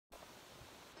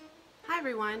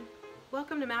everyone,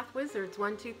 welcome to Math Wizards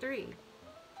 123.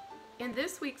 In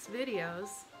this week's videos,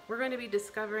 we're going to be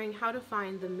discovering how to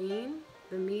find the mean,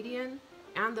 the median,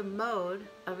 and the mode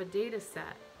of a data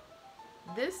set.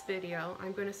 This video,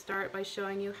 I'm going to start by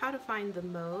showing you how to find the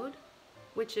mode,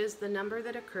 which is the number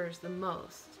that occurs the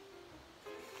most.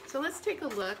 So let's take a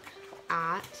look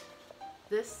at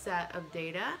this set of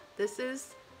data. This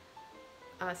is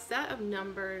a set of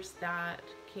numbers that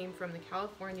came from the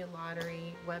California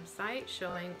Lottery website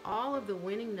showing all of the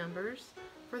winning numbers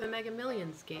for the Mega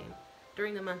Millions game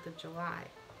during the month of July.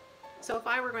 So if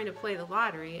I were going to play the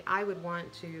lottery, I would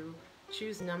want to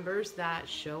choose numbers that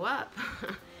show up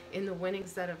in the winning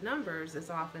set of numbers as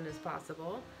often as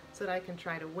possible so that I can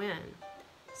try to win.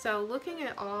 So looking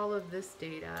at all of this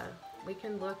data, we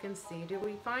can look and see, do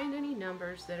we find any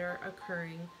numbers that are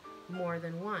occurring more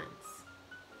than once?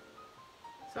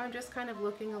 So I'm just kind of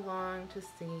looking along to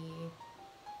see,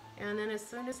 and then as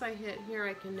soon as I hit here,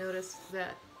 I can notice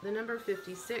that the number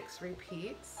 56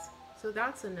 repeats. So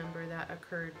that's a number that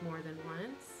occurred more than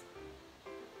once.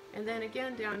 And then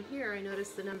again down here, I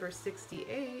noticed the number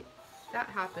 68. That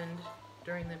happened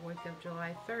during the week of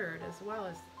July 3rd as well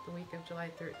as the week of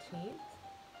July 13th.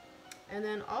 And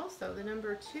then also the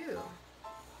number 2.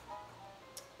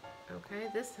 Okay,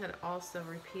 this had also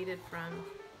repeated from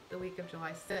the week of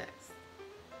July 6th.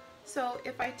 So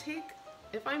if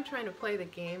I'm trying to play the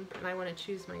game and I want to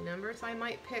choose my numbers, I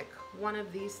might pick one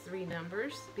of these three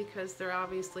numbers because they're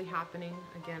obviously happening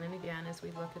again and again as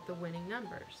we look at the winning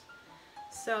numbers.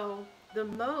 So the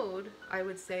mode, I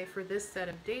would say, for this set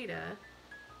of data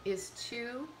is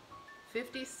 2,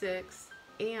 56,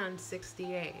 and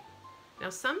 68. Now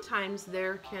sometimes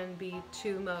there can be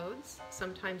 2 modes,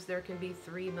 sometimes there can be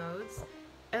 3 modes,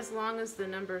 as long as the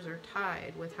numbers are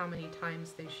tied with how many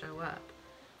times they show up.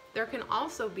 There can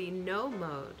also be no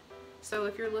mode. So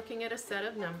if you're looking at a set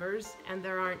of numbers and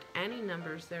there aren't any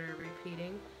numbers that are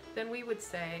repeating, then we would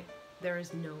say there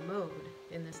is no mode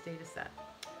in this data set.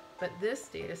 But this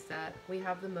data set, we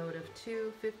have the mode of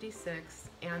 2, 56,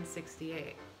 and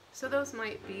 68. So those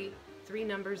might be 3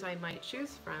 numbers I might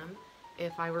choose from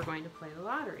if I were going to play the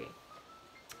lottery.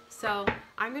 So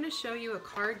I'm going to show you a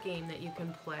card game that you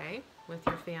can play with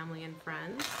your family and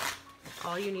friends.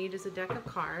 All you need is a deck of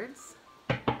cards.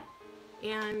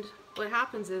 And what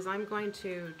happens is I'm going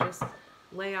to just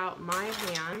lay out my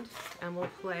hand and we'll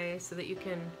play so that you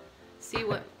can see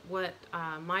what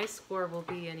my score will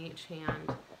be in each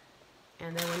hand.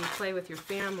 And then when you play with your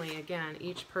family, again,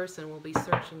 each person will be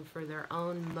searching for their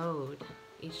own mode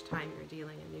each time you're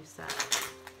dealing a new set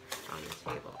on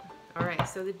the table. Alright,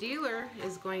 so the dealer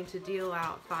is going to deal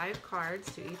out 5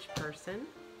 cards to each person.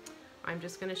 I'm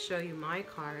just going to show you my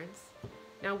cards.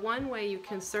 Now one way you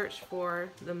can search for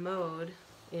the mode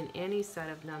in any set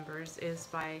of numbers is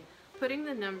by putting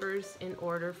the numbers in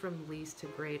order from least to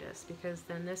greatest, because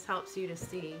then this helps you to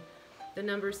see the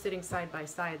numbers sitting side by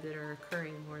side that are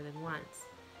occurring more than once.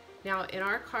 Now in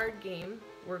our card game,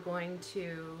 we're going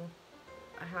to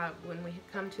have, when we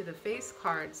come to the face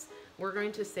cards, we're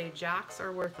going to say jacks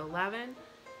are worth 11,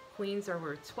 queens are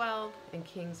worth 12, and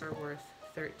kings are worth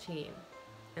 13.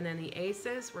 And then the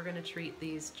aces, we're going to treat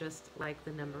these just like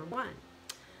the number 1.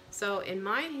 So in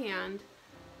my hand,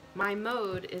 my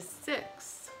mode is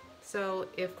 6. So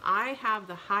if I have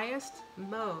the highest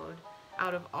mode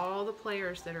out of all the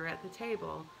players that are at the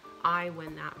table, I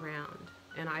win that round.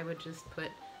 And I would just put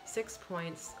 6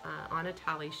 points on a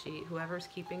tally sheet. Whoever's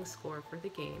keeping score for the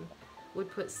game would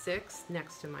put 6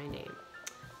 next to my name.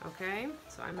 Okay,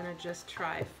 so I'm going to just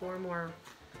try 4 more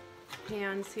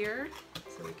hands here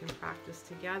so we can practice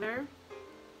together.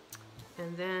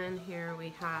 And then here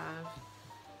we have,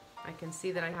 I can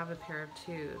see that I have a pair of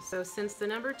 2s. So since the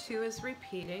number 2 is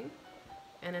repeating,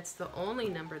 and it's the only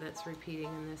number that's repeating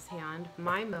in this hand,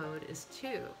 my mode is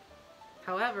 2.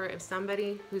 However, if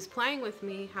somebody who's playing with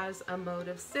me has a mode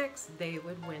of 6, they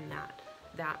would win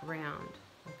that round.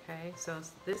 Okay, so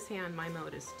this hand, my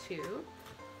mode is 2.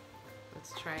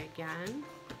 Let's try again.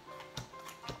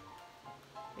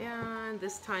 And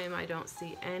this time I don't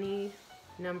see any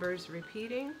numbers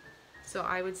repeating. So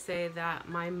I would say that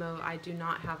my mode, I do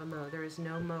not have a mode. There is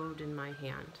no mode in my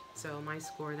hand. So my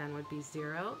score then would be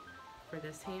 0 for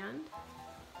this hand.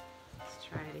 Let's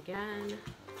try it again.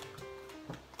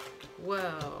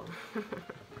 Whoa.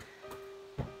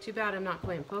 Too bad I'm not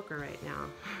playing poker right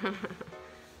now.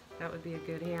 That would be a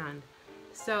good hand.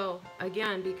 So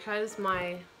again, because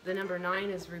the number 9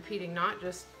 is repeating not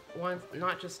just once,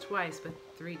 not just twice, but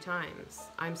 3 times,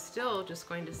 I'm still just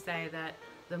going to say that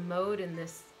the mode in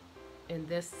this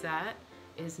set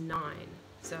is 9.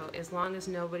 So as long as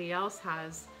nobody else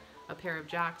has a pair of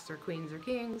jacks or queens or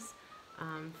kings,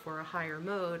 for a higher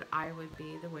mode, I would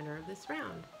be the winner of this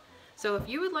round. So if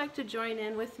you would like to join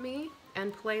in with me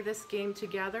and play this game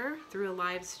together through a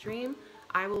live stream,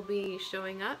 I will be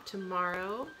showing up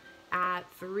tomorrow at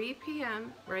 3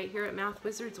 p.m. right here at Math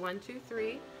Wizards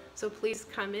 123. So please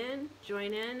come in,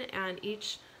 join in, and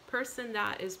each person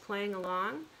that is playing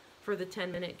along for the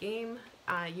 10-minute game,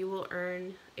 you will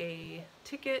earn a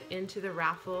ticket into the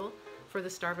raffle for the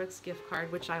Starbucks gift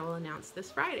card, which I will announce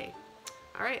this Friday.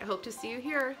 All right, I hope to see you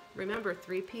here. Remember,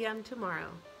 3 p.m.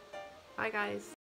 tomorrow. Bye, guys.